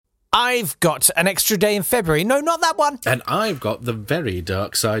I've got an extra day in February. No, not that one. And I've got the very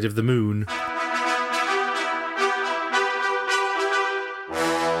dark side of the moon.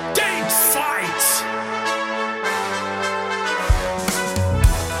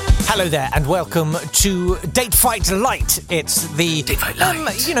 Hello there, and welcome to Date Fight Light. It's the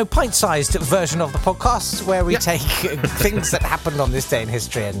pint-sized version of the podcast where we take things that happened on this day in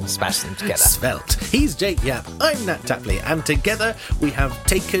history and smash them together. Svelte. He's Jake Yap. I'm Nat Tapley, and together we have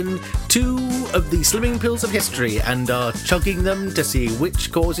taken 2 of the slimming pills of history and are chugging them to see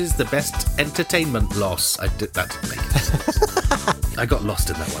which causes the best entertainment loss. That didn't make sense. I got lost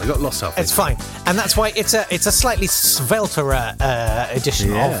in that one. I got lost halfway. It's fine, and that's why it's a slightly svelterer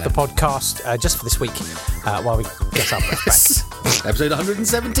edition of the podcast just for this week while we get our breath back. Episode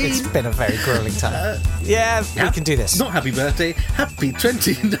 117. It's been a very grueling time. We can do this. Not happy birthday. Happy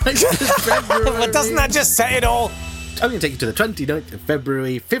 29th of February. Well, doesn't that just say it all? I'm going to take you to the 29th of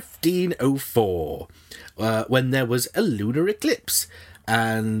February 1504 when there was a lunar eclipse,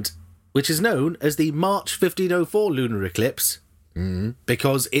 and which is known as the March 1504 lunar eclipse.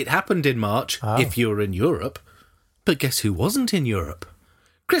 Because it happened in March if you're in Europe. But guess who wasn't in Europe?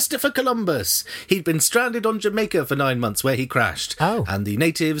 Christopher Columbus. He'd been stranded on Jamaica for 9 months where he crashed. And the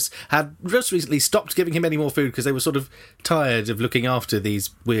natives had just recently stopped giving him any more food because they were sort of tired of looking after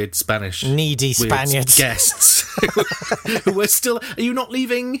these weird Spanish... needy Spaniards. Guests who were still... Are you not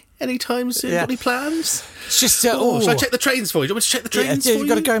leaving anytime soon? Got any plans? It's just... should I check the trains for you? Do you want me to check the trains for you? You've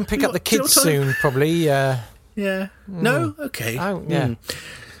got to go and pick up the kids soon, probably. Yeah. No? Okay. Oh, yeah.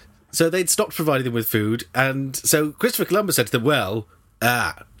 So they'd stopped providing them with food, and so Christopher Columbus said to them, well,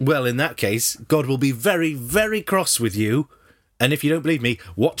 in that case, God will be very, very cross with you, and if you don't believe me,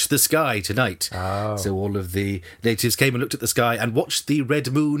 watch the sky tonight. So all of the natives came and looked at the sky and watched the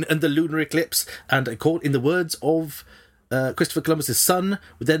red moon and the lunar eclipse, and in the words of Christopher Columbus's son,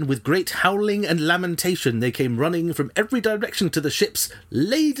 then with great howling and lamentation they came running from every direction to the ships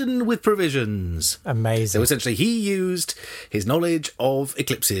laden with provisions. Amazing. So essentially he used his knowledge of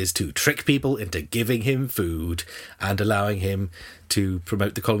eclipses to trick people into giving him food and allowing him to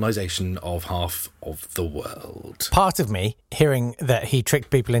promote the colonisation of half of the world. Part of me, hearing that he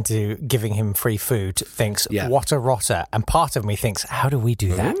tricked people into giving him free food, thinks, what a rotter. And part of me thinks, how do we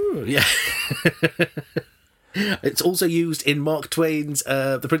do that? Ooh, yeah. It's also used in Mark Twain's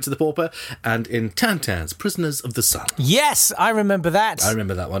The Prince of the Pauper and in Tintin's Prisoners of the Sun. Yes, I remember that. I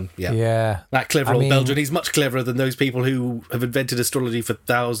remember that one, yeah. Yeah. That clever old Belgian. He's much cleverer than those people who have invented astrology for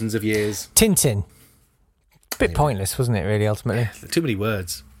thousands of years. Tintin. A bit pointless, wasn't it, really, ultimately? Too many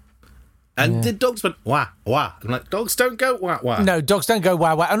words. And the dogs went, wah, wah. I'm like, dogs don't go wah, wah. No, dogs don't go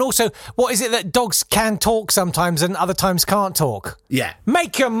wah, wah. And also, what is it that dogs can talk sometimes and other times can't talk? Yeah.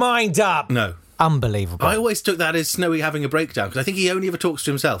 Make your mind up. No. Unbelievable. I always took that as Snowy having a breakdown, because I think he only ever talks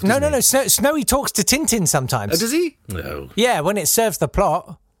to himself. No. Snowy talks to Tintin sometimes. Does he? No. Yeah, when it serves the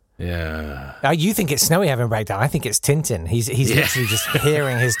plot. Yeah. You think it's Snowy having a breakdown. I think it's Tintin. He's literally just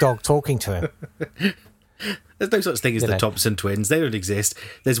hearing his dog talking to him. There's no such thing as the Thompson twins. They don't exist.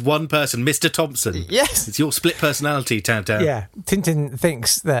 There's one person, Mr. Thompson. Yes. It's your split personality, Tintin. Yeah. Tintin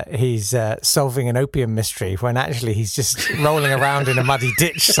thinks that he's solving an opium mystery when actually he's just rolling around in a muddy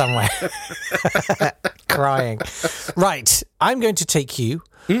ditch somewhere. Crying. Right. I'm going to take you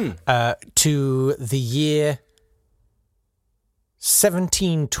to the year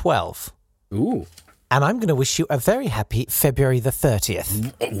 1712. Ooh. And I'm going to wish you a very happy February the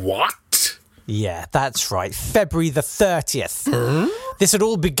 30th. What? Yeah, that's right. February the 30th. This had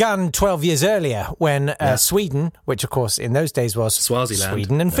all begun 12 years earlier when Sweden, which of course in those days was Swaziland,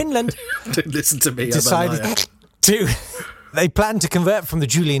 Sweden and Finland, don't listen to me. Decided they planned to convert from the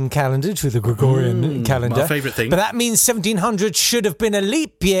Julian calendar to the Gregorian calendar. My favourite thing. But that means 1700 should have been a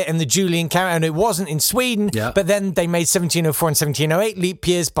leap year in the Julian calendar, and it wasn't in Sweden. Yeah. But then they made 1704 and 1708 leap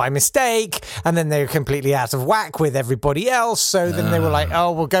years by mistake, and then they were completely out of whack with everybody else. So then they were like,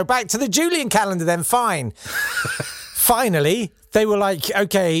 we'll go back to the Julian calendar then, fine. Finally, they were like,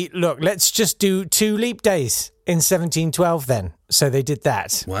 okay, look, let's just do 2 leap days in 1712 then. So they did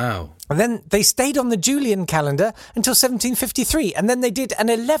that. Wow. And then they stayed on the Julian calendar until 1753, and then they did an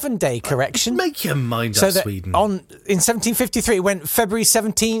 11-day correction. Make your mind up, Sweden. In 1753, it went February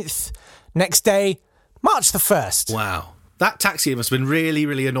 17th, next day, March the 1st. Wow. That tax year must have been really,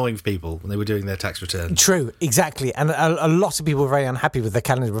 really annoying for people when they were doing their tax return. True, exactly. And a lot of people were very unhappy with the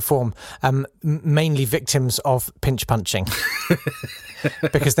calendar reform, mainly victims of pinch punching.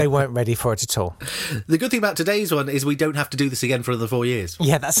 Because they weren't ready for it at all. The good thing about today's one is we don't have to do this again for another 4 years.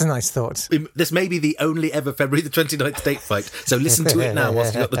 Yeah, that's a nice thought. This may be the only ever February the 29th date fight, so listen to it now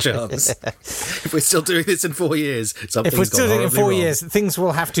whilst you've got the chance. If we're still doing this in 4 years, something's If we're still doing it in 4 wrong. years, things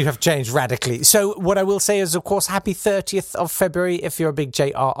will have changed radically. So what I will say is, of course, happy 30th of February if you're a big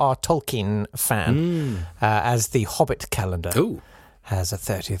J.R.R. Tolkien fan, as the Hobbit calendar has a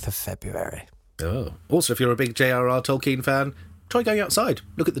 30th of February. Oh. Also, if you're a big J.R.R. Tolkien fan, try going outside,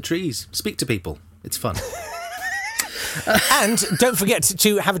 look at the trees, speak to people. It's fun. And don't forget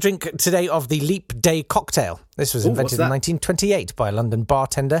to have a drink today of the Leap Day cocktail. This was invented in 1928 by a London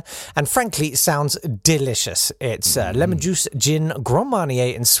bartender, and frankly, sounds delicious. It's lemon juice, gin, Grand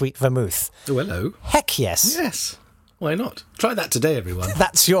Marnier, and sweet vermouth. Oh, hello. Heck yes. Yes. Why not? Try that today, everyone.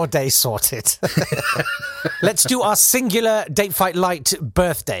 That's your day sorted. Let's do our singular Date Fight Light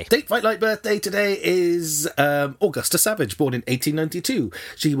birthday. Date Fight Light birthday today is Augusta Savage, born in 1892.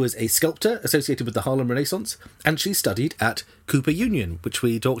 She was a sculptor associated with the Harlem Renaissance, and she studied at Cooper Union, which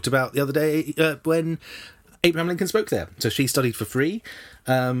we talked about the other day when Abraham Lincoln spoke there. So she studied for free.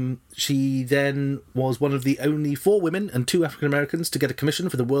 She then was one of the only 4 women and 2 African Americans to get a commission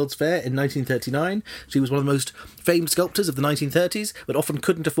for the World's Fair in 1939. She was one of the most famed sculptors of the 1930s, but often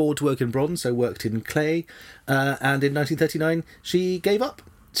couldn't afford to work in bronze, so worked in clay. And in 1939, she gave up.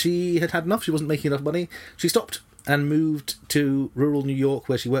 She had had enough. She wasn't making enough money. She stopped and moved to rural New York,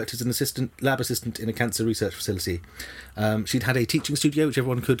 where she worked as an lab assistant in a cancer research facility. She'd had a teaching studio which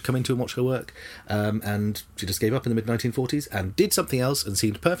everyone could come into and watch her work, and she just gave up in the mid-1940s and did something else and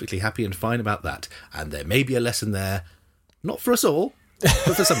seemed perfectly happy and fine about that. And there may be a lesson there, not for us all,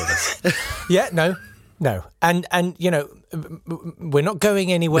 but for some of us. Yeah, no. And you know, we're not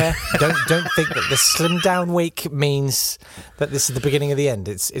going anywhere. Don't think that the slim down week means that this is the beginning of the end.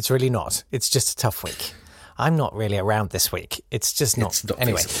 It's really not. It's just a tough week. I'm not really around this week. It's just not.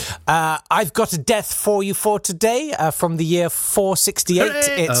 Anyway, I've got a death for you for today from the year 468.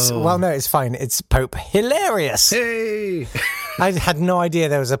 Hooray! Well, no, it's fine. It's Pope Hilarious. Hey! I had no idea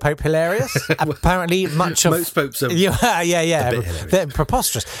there was a Pope Hilarious. Apparently, most popes are they're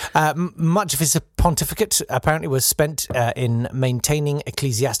preposterous. Much of his pontificate apparently was spent in maintaining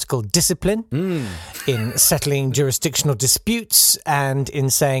ecclesiastical discipline, in settling jurisdictional disputes, and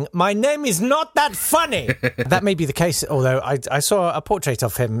in saying, "My name is not that funny." That may be the case, although I saw a portrait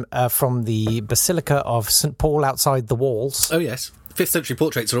of him from the Basilica of St. Paul outside the walls. Oh, yes. 5th century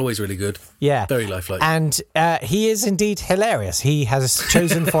portraits are always really good. Yeah. Very lifelike. And he is indeed hilarious. He has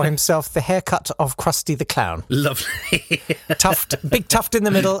chosen for himself the haircut of Krusty the Clown. Lovely. Big tuft in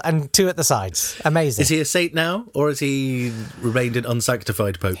the middle and 2 at the sides. Amazing. Is he a saint now, or has he remained an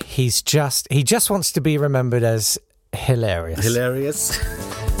unsanctified pope? He just wants to be remembered as hilarious. Hilarious.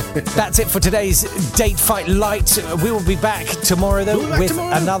 That's it for today's Date Fight Light. We will be back tomorrow, though, with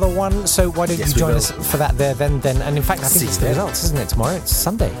another one. So why don't you join us for that there, then? And in fact, I think it's the results, isn't it, tomorrow? It's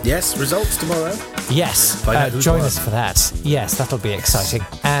Sunday. Yes, results tomorrow. Yes, join us for that. Yes, that'll be exciting.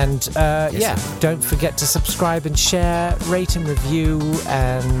 And don't forget to subscribe and share, rate and review,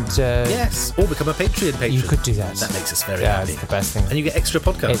 and... yes, or become a Patreon patron. You could do that. That makes us very happy. It's the best thing. And you get extra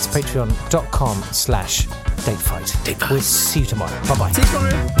podcasts. It's patreon.com/datefight. Datefight. We'll see you tomorrow. Bye-bye. See you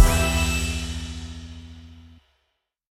tomorrow.